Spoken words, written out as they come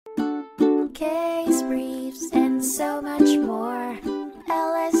case briefs, and so much more.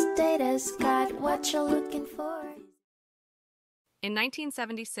 LS Data's got what you're looking for. In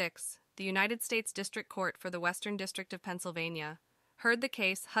 1976, the United States District Court for the Western District of Pennsylvania heard the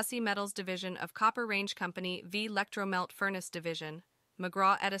case Hussey Metals Division of Copper Range Company v. Lectromelt Furnace Division,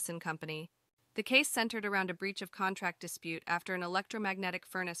 McGraw Edison Company. The case centered around a breach of contract dispute after an electromagnetic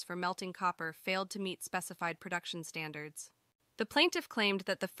furnace for melting copper failed to meet specified production standards. The plaintiff claimed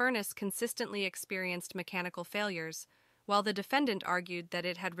that the furnace consistently experienced mechanical failures, while the defendant argued that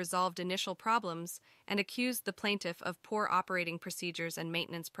it had resolved initial problems and accused the plaintiff of poor operating procedures and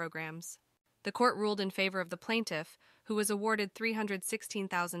maintenance programs. The court ruled in favor of the plaintiff, who was awarded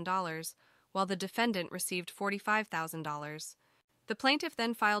 $316,000, while the defendant received $45,000. The plaintiff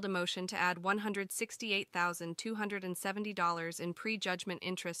then filed a motion to add $168,270 in pre-judgment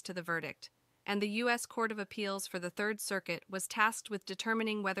interest to the verdict, and the U.S. Court of Appeals for the Third Circuit was tasked with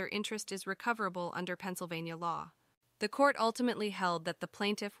determining whether interest is recoverable under Pennsylvania law. The court ultimately held that the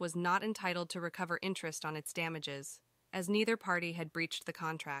plaintiff was not entitled to recover interest on its damages, as neither party had breached the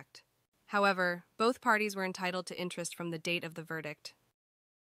contract. However, both parties were entitled to interest from the date of the verdict.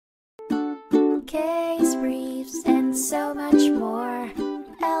 Case briefs, and so much more.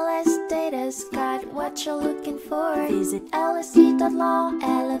 LS Data's got what you're looking for. Visit lsc.law,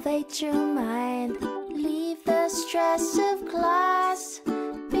 elevate your mind. Leave the stress of class.